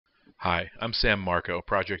Hi, I'm Sam Marco,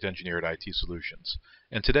 Project Engineer at IT Solutions,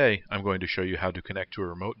 and today I'm going to show you how to connect to a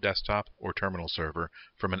remote desktop or terminal server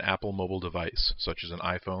from an Apple mobile device, such as an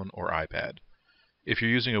iPhone or iPad. If you're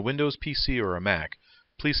using a Windows PC or a Mac,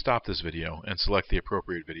 please stop this video and select the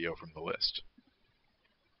appropriate video from the list.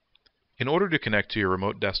 In order to connect to your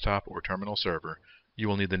remote desktop or terminal server, you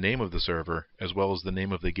will need the name of the server as well as the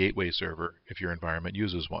name of the gateway server if your environment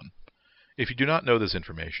uses one. If you do not know this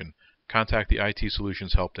information, contact the IT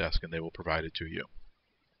Solutions Help Desk and they will provide it to you.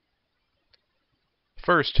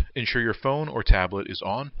 First, ensure your phone or tablet is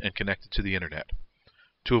on and connected to the Internet.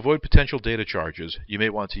 To avoid potential data charges, you may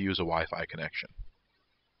want to use a Wi-Fi connection.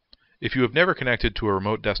 If you have never connected to a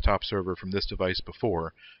remote desktop server from this device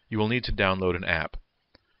before, you will need to download an app.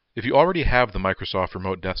 If you already have the Microsoft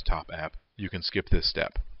Remote Desktop app, you can skip this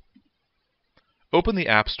step. Open the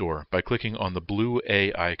App Store by clicking on the blue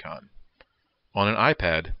A icon. On an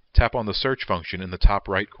iPad, tap on the search function in the top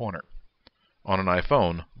right corner. On an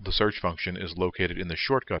iPhone, the search function is located in the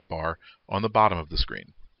shortcut bar on the bottom of the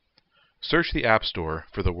screen. Search the App Store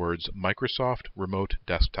for the words Microsoft Remote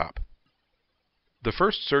Desktop. The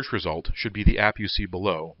first search result should be the app you see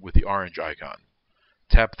below with the orange icon.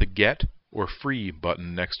 Tap the Get or Free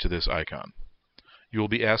button next to this icon. You will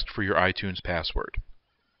be asked for your iTunes password.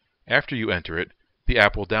 After you enter it, the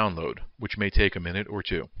app will download, which may take a minute or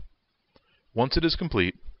two. Once it is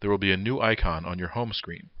complete, there will be a new icon on your home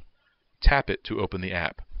screen. Tap it to open the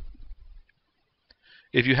app.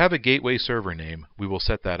 If you have a gateway server name, we will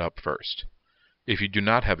set that up first. If you do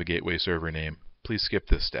not have a gateway server name, please skip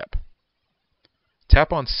this step.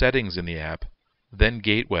 Tap on Settings in the app, then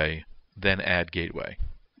Gateway, then Add Gateway.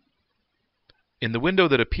 In the window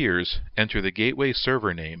that appears, enter the gateway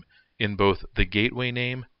server name in both the gateway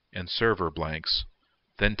name and server blanks,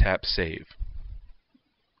 then tap Save.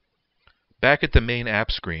 Back at the main app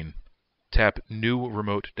screen, tap New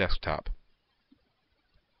Remote Desktop.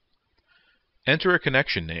 Enter a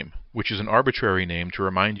connection name, which is an arbitrary name to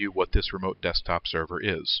remind you what this remote desktop server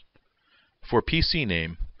is. For PC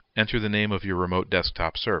name, enter the name of your remote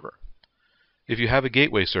desktop server. If you have a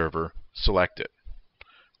gateway server, select it.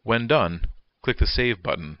 When done, click the Save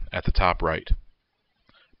button at the top right.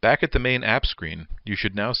 Back at the main app screen, you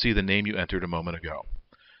should now see the name you entered a moment ago.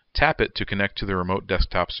 Tap it to connect to the remote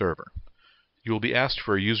desktop server. You will be asked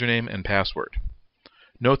for a username and password.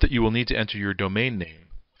 Note that you will need to enter your domain name,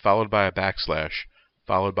 followed by a backslash,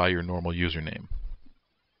 followed by your normal username.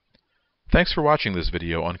 Thanks for watching this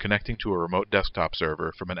video on connecting to a remote desktop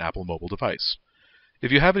server from an Apple mobile device.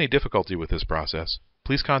 If you have any difficulty with this process,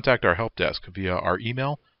 please contact our help desk via our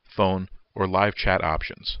email, phone, or live chat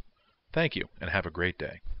options. Thank you, and have a great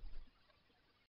day.